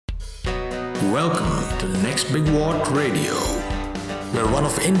Welcome to Next Big What Radio. We're one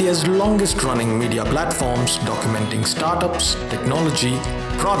of India's longest running media platforms documenting startups, technology,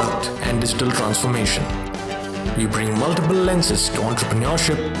 product, and digital transformation. We bring multiple lenses to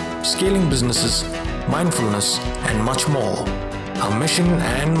entrepreneurship, scaling businesses, mindfulness, and much more. Our mission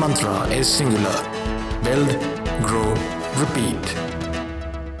and mantra is singular: build, grow, repeat.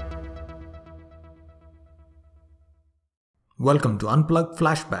 Welcome to Unplugged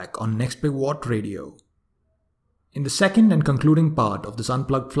Flashback on Next Big What Radio. In the second and concluding part of this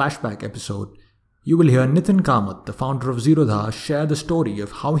Unplugged Flashback episode, you will hear Nitin Kamath, the founder of Zerodha, share the story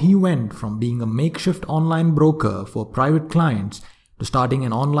of how he went from being a makeshift online broker for private clients to starting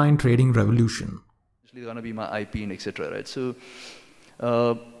an online trading revolution. It's going to be my IP and etc. Right? So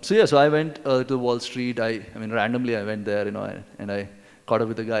I went to Wall Street. Randomly I went there, and I caught up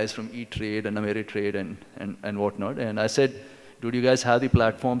with the guys from E-Trade and Ameritrade and whatnot. And I said, dude, you guys have the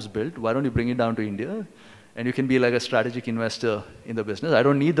platforms built. Why don't you bring it down to India? And you can be like a strategic investor in the business. I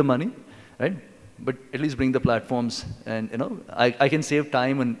don't need the money, right? But at least bring the platforms, and I can save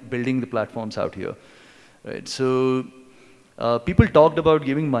time in building the platforms out here, right? So people talked about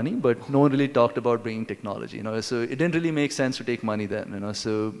giving money, but no one really talked about bringing technology. So it didn't really make sense to take money then.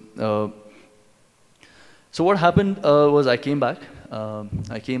 So what happened was I came back.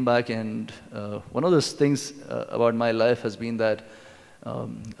 And one of those things about my life has been that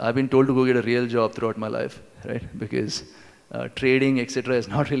I've been told to go get a real job throughout my life, right? Because trading, etc., is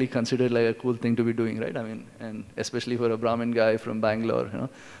not really considered like a cool thing to be doing, right? And especially for a Brahmin guy from Bangalore,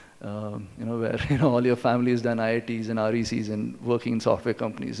 where all your family has done IITs and RECs and working in software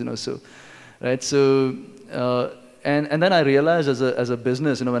companies, so right. So and then I realized as a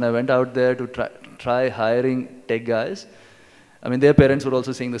business, when I went out there to try hiring tech guys. Their parents were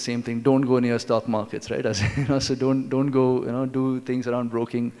also saying the same thing. Don't go near stock markets, right? So don't go, do things around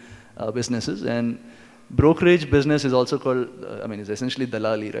broking businesses. And brokerage business is also called, it's essentially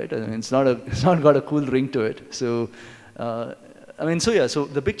dalali, right? It's not got a cool ring to it. So, so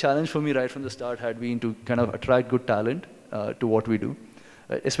the big challenge for me right from the start had been to kind of attract good talent to what we do,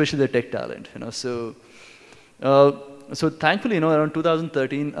 right? Especially the tech talent, So thankfully, around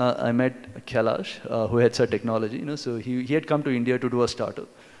 2013, I met Kailash, who heads our technology. So he had come to India to do a startup,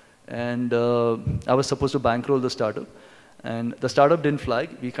 and I was supposed to bankroll the startup, and the startup didn't fly.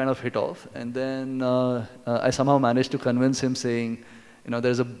 We kind of hit off, and then I somehow managed to convince him, saying,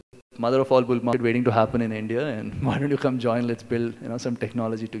 there's a mother of all bull market waiting to happen in India, and why don't you come join? Let's build, some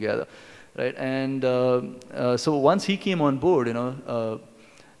technology together, right? And so once he came on board,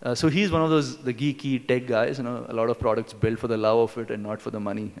 so he's one of the geeky tech guys, a lot of products built for the love of it and not for the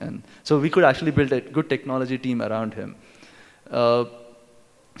money. And so we could actually build a good technology team around him.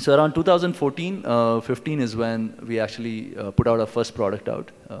 So around 2014, 15 is when we actually put out our first product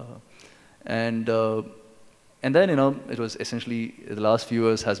out. And then, it was essentially the last few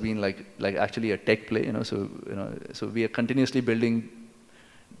years has been like actually a tech play, so we are continuously building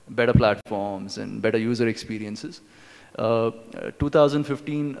better platforms and better user experiences.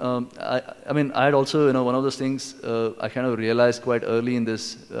 2015, I had also, one of those things I kind of realized quite early in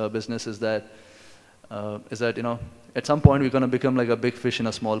this business is that at some point we're going to become like a big fish in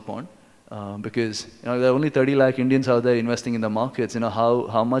a small pond, because there are only 30 lakh Indians out there investing in the markets.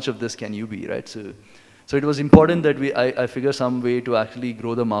 How much of this can you be, right? So it was important that I figure some way to actually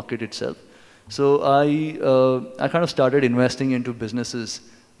grow the market itself. So I kind of started investing into businesses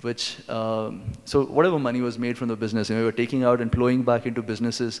which, so whatever money was made from the business, we were taking out and plowing back into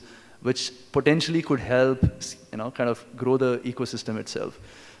businesses which potentially could help, kind of grow the ecosystem itself.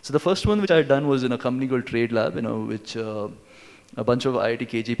 So the first one which I had done was in a company called Trade Lab, which a bunch of IIT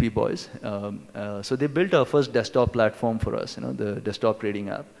KGP boys. So they built our first desktop platform for us, the desktop trading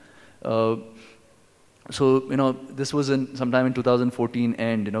app. So, this was sometime in 2014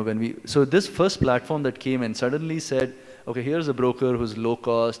 end, so this first platform that came in suddenly said, okay, here's a broker who's low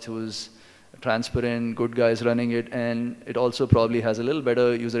cost, who's transparent, good guys running it, and it also probably has a little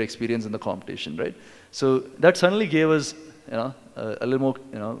better user experience in the competition, right? So that suddenly gave us, a little more,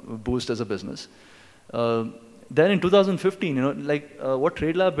 boost as a business. Then in 2015, what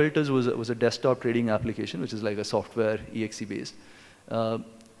TradeLab built was a desktop trading application, which is like a software EXE based.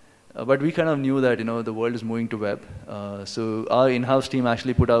 But we kind of knew that, the world is moving to web. So our in-house team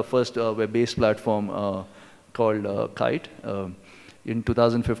actually put our first web-based platform called Kite in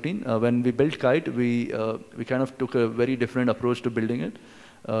 2015. When we built Kite, we kind of took a very different approach to building it.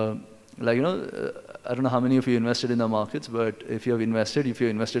 I don't know how many of you invested in the markets, but if you have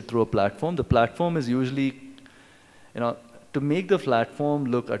invested through a platform, the platform is usually, to make the platform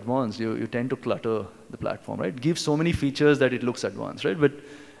look advanced, you tend to clutter the platform, right? Give so many features that it looks advanced, right? But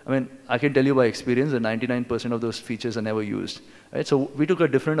I mean, I can tell you by experience that 99% of those features are never used, right? So we took a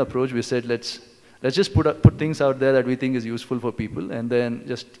different approach. We said, let's just put things out there that we think is useful for people, and then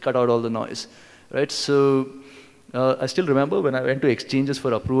just cut out all the noise, right? So I still remember when I went to exchanges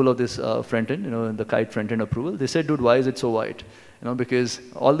for approval of this front end, the Kite front end approval, they said, dude, why is it so white? Because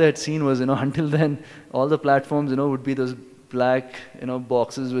all they had seen was, until then, all the platforms, would be those black,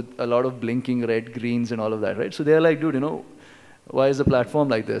 boxes with a lot of blinking red, greens, and all of that, right? So they're like, dude, why is the platform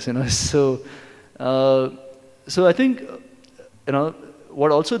like this? So I think,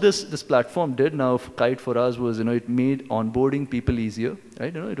 what also this platform did now, Kite for us, was, it made onboarding people easier,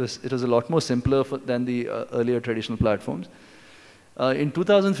 right? It was a lot more simpler than the earlier traditional platforms. In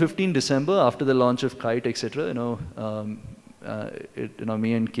 2015 December, after the launch of Kite, etc.,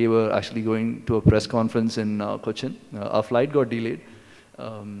 me and Kay were actually going to a press conference in Cochin. Our flight got delayed.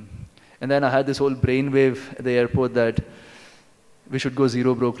 And then I had this whole brainwave at the airport that we should go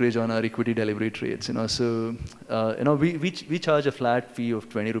zero brokerage on our equity delivery trades. So we charge a flat fee of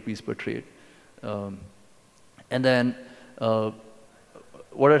 20 rupees per trade. And then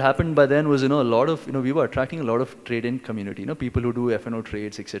what had happened by then was, a lot of, we were attracting a lot of trade-in community, people who do F&O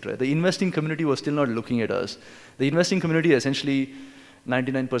trades, etc. The investing community was still not looking at us. The investing community, essentially,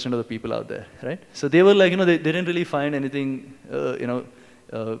 99% of the people out there, right? So they were like, they didn't really find anything, we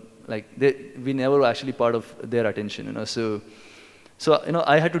never were actually part of their attention, So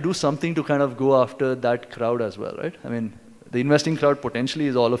I had to do something to kind of go after that crowd as well, right? I mean, the investing crowd potentially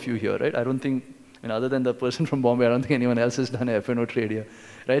is all of you here, right? I don't think, other than the person from Bombay, I don't think anyone else has done a F&O trade here,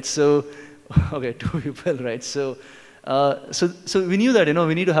 right? So, okay, 2 people, right? So we knew that,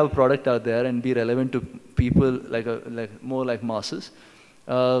 we need to have a product out there and be relevant to people more like masses.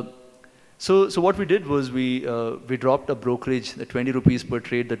 So what we did was we dropped a brokerage, the 20 rupees per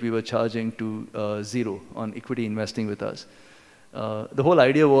trade that we were charging, to zero on equity investing with us. The whole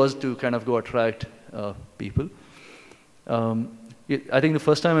idea was to kind of go attract people. I think the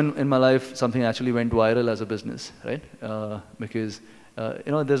first time in my life something actually went viral as a business, right? Because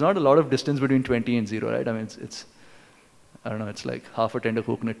there's not a lot of distance between 20 and zero, right? I mean, it's I don't know, it's like half a tender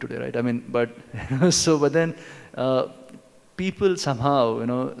coconut today, right? I mean, but but then people somehow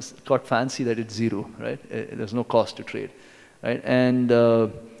got fancy that it's zero, right? There's no cost to trade, right? And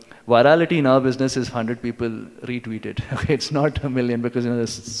virality in our business is 100 people retweet it. Okay, it's not a million because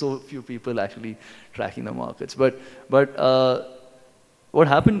there's so few people actually tracking the markets. But what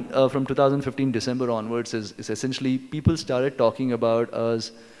happened from 2015 December onwards is essentially people started talking about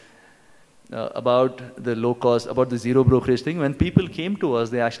us, about the low cost, about the zero brokerage thing. When people came to us,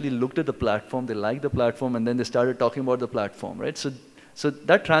 they actually looked at the platform, they liked the platform, and then they started talking about the platform, right? So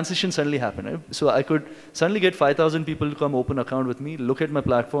that transition suddenly happened, right? So I could suddenly get 5,000 people to come open an account with me, look at my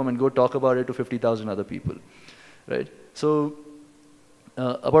platform, and go talk about it to 50,000 other people, right? So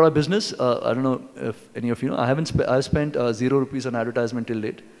about our business, I don't know if any of you know, I've spent 0 rupees on advertisement till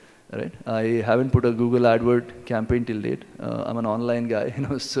date, right? I haven't put a Google AdWord campaign till date. I'm an online guy,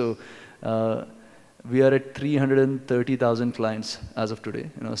 so we are at 330,000 clients as of today,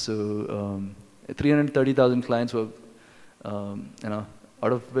 so 330,000 clients were, out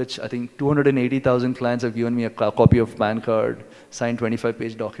of which I think 280,000 clients have given me a copy of PAN card, signed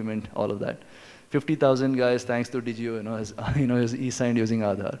 25-page document, all of that. 50,000 guys, thanks to Digio, has e-signed using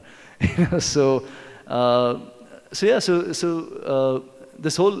Aadhaar. So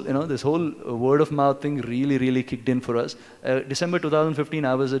this whole word of mouth thing really kicked in for us. December 2015,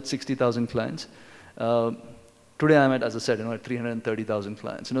 I was at 60,000 clients. Today I'm at, as I said, at 330,000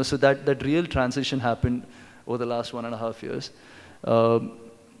 clients. So that real transition happened over the last 1.5 years.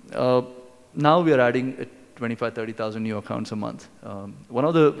 Now we are adding 25,000-30,000 new accounts a month.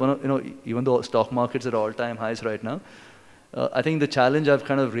 Even though stock markets are at all-time highs right now, I think the challenge I've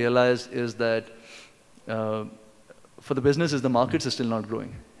kind of realized is that for the business is the markets are still not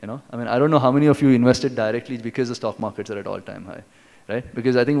growing. I mean, I don't know how many of you invested directly because the stock markets are at all-time high, right?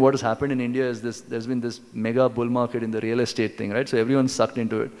 Because I think what has happened in India is there's been this mega bull market in the real estate thing, right? So everyone's sucked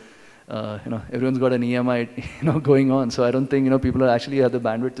into it. Everyone's got an EMI, going on. So I don't think, people actually have the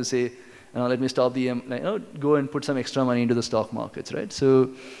bandwidth to say, let me stop the EMI, go and put some extra money into the stock markets, right? So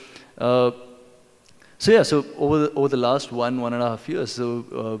over the last 1.5 years,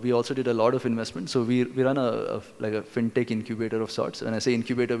 so we also did a lot of investment. So we run a fintech incubator of sorts. When I say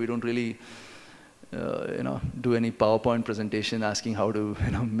incubator, we don't really do any PowerPoint presentation asking how to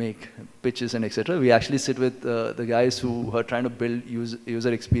make pitches and etc. We actually sit with the guys who are trying to build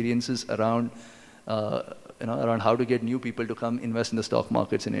user experiences around around how to get new people to come invest in the stock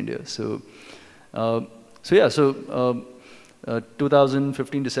markets in India. So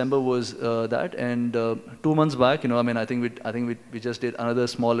 2015 December was that, and 2 months back, I think we just did another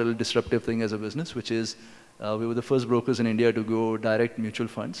small little disruptive thing as a business, which is we were the first brokers in India to go direct mutual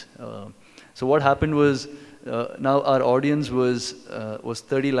funds. So what happened was now our audience was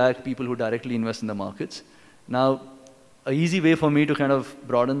 30 lakh people who directly invest in the markets. Now, an easy way for me to kind of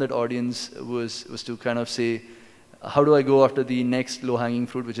broaden that audience was to kind of say, how do I go after the next low-hanging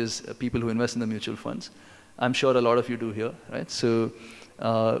fruit, which is people who invest in the mutual funds? I'm sure a lot of you do here, right? So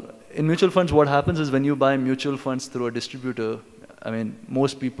in mutual funds, what happens is when you buy mutual funds through a distributor, I mean,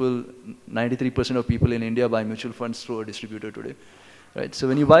 most people, 93% of people in India buy mutual funds through a distributor today, right? So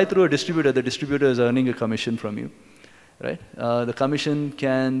when you buy through a distributor, the distributor is earning a commission from you, right? The commission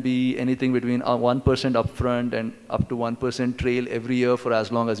can be anything between 1% upfront and up to 1% trail every year for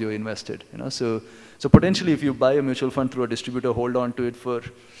as long as you're invested, So potentially, if you buy a mutual fund through a distributor, hold on to it for,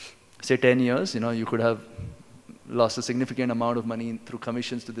 say, 10 years, you could have lost a significant amount of money through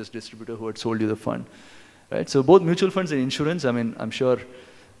commissions to this distributor who had sold you the fund, right? So both mutual funds and insurance, I mean, I'm sure,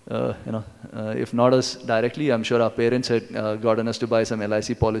 if not us directly, I'm sure our parents had gotten us to buy some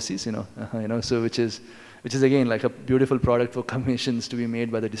LIC policies, so which is again like a beautiful product for commissions to be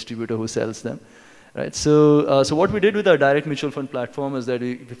made by the distributor who sells them. Right, so what we did with our direct mutual fund platform is that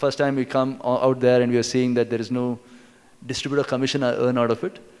the first time we come out there and we are saying that there is no distributor commission I earn out of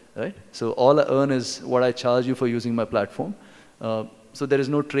it, right? So all I earn is what I charge you for using my platform. So there is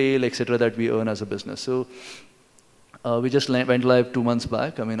no trail, etc., that we earn as a business. So we just went live 2 months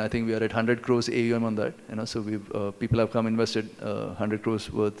back. I mean, I think we are at 100 crores AUM on that. So people have come invested 100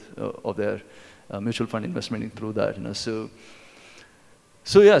 crores worth of their mutual fund investment through that.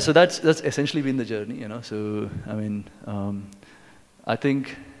 So yeah, so that's essentially been the journey, So I mean, I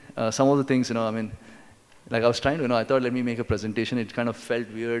think some of the things, I mean, like I was trying to, I thought let me make a presentation. It kind of felt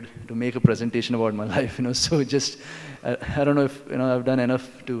weird to make a presentation about my life, So just, I don't know if I've done enough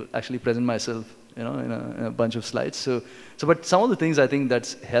to actually present myself, in a bunch of slides. So but some of the things I think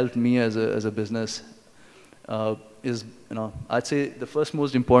that's helped me as a business is, I'd say the first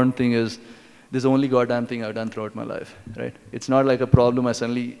most important thing is, this is the only goddamn thing I've done throughout my life, right? It's not like a problem I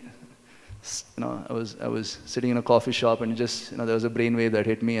suddenly, I was sitting in a coffee shop and just, there was a brainwave that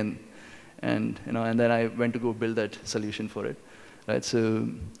hit me and then I went to go build that solution for it, right? So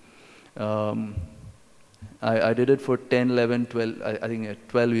I did it for 10, 11, 12, I think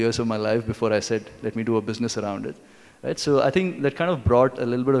 12 years of my life before I said, let me do a business around it, right? So I think that kind of brought a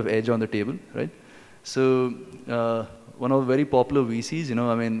little bit of edge on the table, right? So one of the very popular VCs,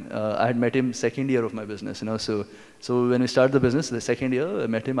 I had met him second year of my business, So when we started the business, the second year, I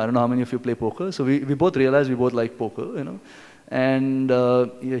met him. I don't know how many of you play poker. So we both realized we both like poker, And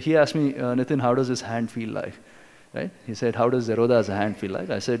he asked me, Nitin, how does this hand feel like? Right? He said, how does Zerodha as a hand feel like?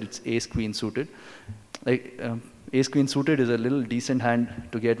 I said, it's ace queen suited. Like ace queen suited is a little decent hand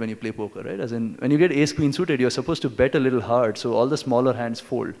to get when you play poker, right? As in, when you get ace queen suited, you're supposed to bet a little hard, so all the smaller hands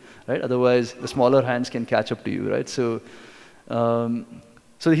fold, right? Otherwise, the smaller hands can catch up to you, right? So,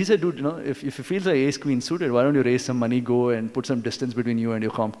 so he said, dude, if you feel like ace queen suited, why don't you raise some money, go and put some distance between you and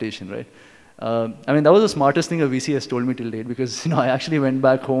your competition, right? I mean, that was the smartest thing a VC has told me till date, because I actually went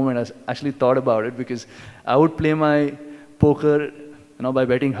back home and I actually thought about it, because I would play my poker by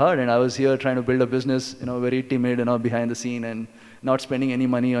betting hard, and I was here trying to build a business, very timid, behind the scene and not spending any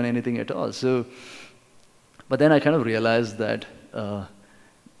money on anything at all. So, but then I kind of realized that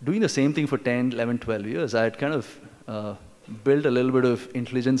doing the same thing for 10, 11, 12 years, I had kind of built a little bit of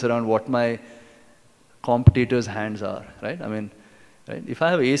intelligence around what my competitors' hands are, right? I mean, right? If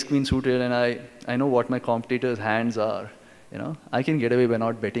I have ace queen suited and I know what my competitors' hands are, I can get away by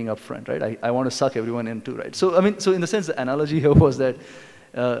not betting up front, right? I want to suck everyone in too, right? So, I mean, so in the sense, the analogy here was that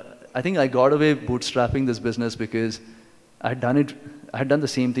I think I got away bootstrapping this business because I had done the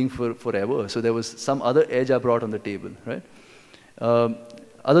same thing forever. So there was some other edge I brought on the table, right?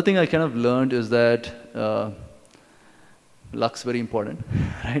 Other thing I kind of learned is that luck's very important,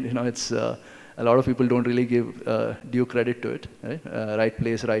 right? It's a lot of people don't really give due credit to it, right? Right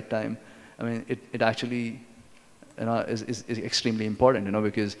place, right time. I mean, it actually is extremely important,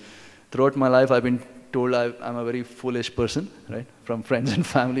 because throughout my life I've been told I'm a very foolish person, right, from friends and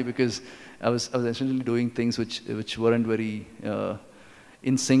family, because I was essentially doing things which weren't very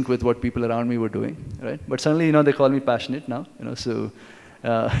in sync with what people around me were doing, right? But suddenly, they call me passionate now, so,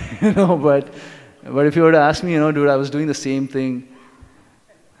 but if you were to ask me, dude, I was doing the same thing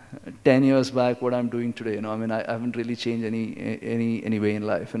 10 years back, what I'm doing today, I mean, I haven't really changed any way in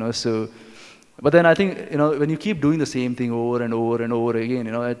life, so. But then I think, when you keep doing the same thing over and over and over again,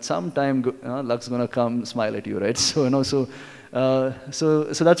 at some time, luck's going to come smile at you, right? So, so So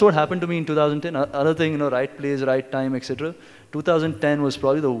that's what happened to me in 2010. Other thing, right place, right time, etc. 2010 was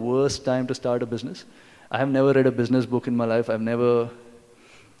probably the worst time to start a business. I have never read a business book in my life. I've never,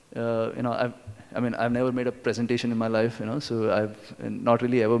 I've never made a presentation in my life, so I've not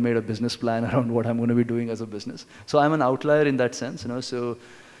really ever made a business plan around what I'm going to be doing as a business. So I'm an outlier in that sense, so,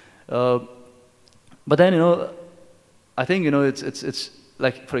 but then, I think, it's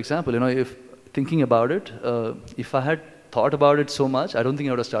like, for example, if thinking about it, if I had thought about it so much, I don't think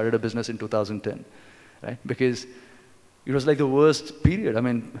I would have started a business in 2010, right? Because it was like the worst period. I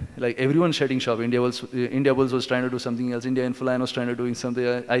mean, like everyone's shutting shop. India Bulls was trying to do something else. India Infoline was trying to do something.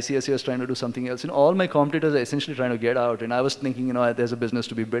 ICICI was trying to do something else. All my competitors are essentially trying to get out, and I was thinking, there's a business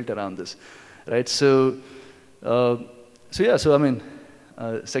to be built around this, right? So, second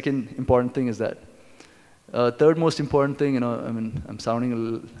important thing is that. Third most important thing, I'm sounding a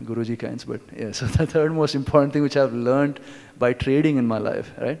little Guruji kinds, but yeah. So the third most important thing which I've learned by trading in my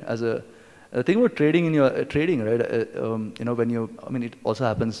life, right? The thing about trading right? It also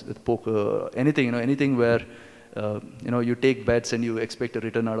happens with poker, anything where, you take bets and you expect a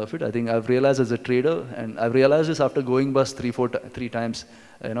return out of it. I think I've realized as a trader, and I've realized this after going bust three times,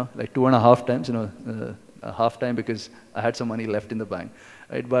 like 2.5 times, a half time because I had some money left in the bank,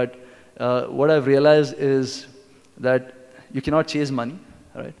 right? But what I've realized is that you cannot chase money,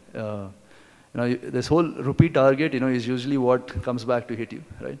 right? This whole rupee target, is usually what comes back to hit you,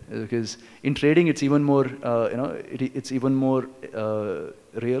 right? Because in trading, it's even more, it's even more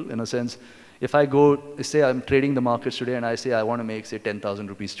real in a sense. If I go, say I'm trading the markets today and I say I want to make, say, 10,000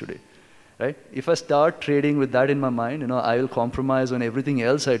 rupees today, right? If I start trading with that in my mind, I will compromise on everything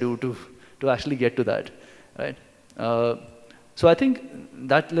else I do to actually get to that, right? So I think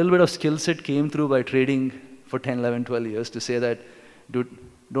that little bit of skill set came through by trading for 10, 11, 12 years to say that, dude,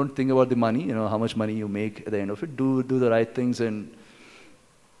 don't think about the money, how much money you make at the end of it. Do the right things and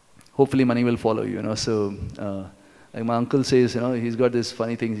hopefully money will follow you, So like my uncle says, he's got this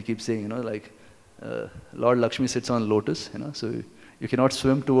funny thing he keeps saying, like Lord Lakshmi sits on lotus, so you cannot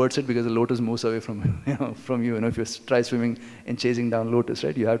swim towards it because the lotus moves away from you, if you try swimming and chasing down lotus,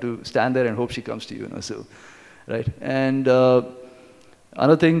 right? You have to stand there and hope she comes to you, so, right? And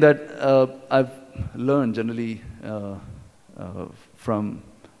another thing that I've learned generally from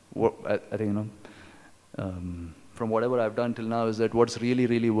what I think, from whatever I've done till now is that what's really,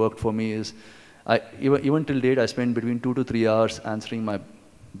 really worked for me is, even till date, I spend between 2 to 3 hours answering my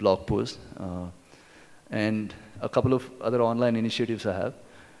blog posts and a couple of other online initiatives I have.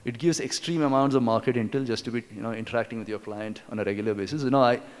 It gives extreme amounts of market intel just to be, interacting with your client on a regular basis.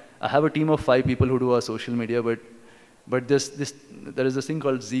 I have a team of 5 people who do our social media, but there is this thing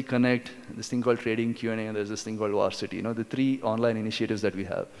called Z Connect, this thing called Trading Q&A, and there's this thing called Varsity, the 3 online initiatives that we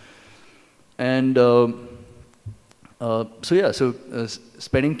have. And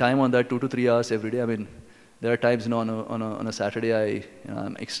spending time on that 2 to 3 hours every day, I mean, there are times, on a Saturday,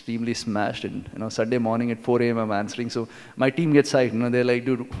 I'm extremely smashed, and, Sunday morning at 4 a.m. I'm answering, so my team gets psyched, they're like,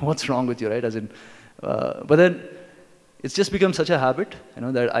 dude, what's wrong with you, right? As in, but then it's just become such a habit,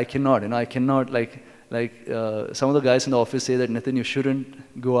 that I cannot, some of the guys in the office say that, Nitin, you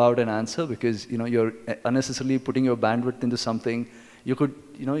shouldn't go out and answer because, you're unnecessarily putting your bandwidth into something. You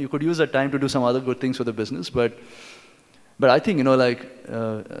could use that time to do some other good things for the business, but I think,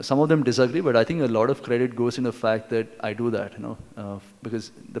 some of them disagree, but I think a lot of credit goes in the fact that I do that,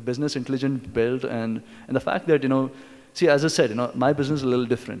 because the business intelligence built and the fact that, see, as I said, my business is a little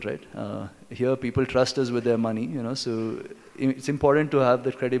different, right? Here, people trust us with their money, so it's important to have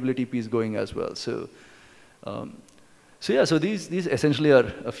the credibility piece going as well. So these essentially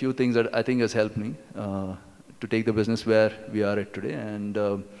are a few things that I think has helped me to take the business where we are at today. And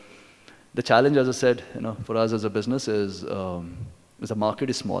the challenge, as I said, for us as a business is the market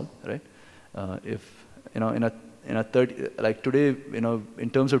is small, right? If in a 30, like today, in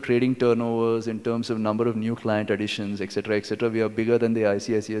terms of trading turnovers, in terms of number of new client additions, et cetera, we are bigger than the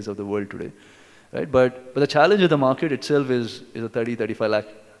ICICIs of the world today, right? But the challenge of the market itself is a 30-35 lakh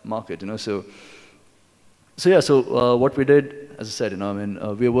market, So what we did, as I said,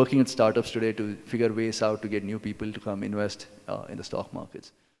 we are working with startups today to figure ways out to get new people to come invest in the stock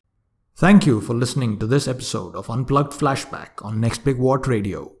markets. Thank you for listening to this episode of Unplugged Flashback on Next Big What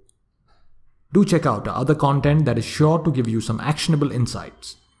Radio. Do check out our other content that is sure to give you some actionable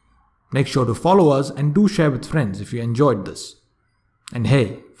insights. Make sure to follow us and do share with friends if you enjoyed this. And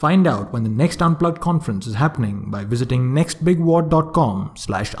hey, find out when the next Unplugged conference is happening by visiting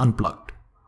nextbigwhat.com/unplugged.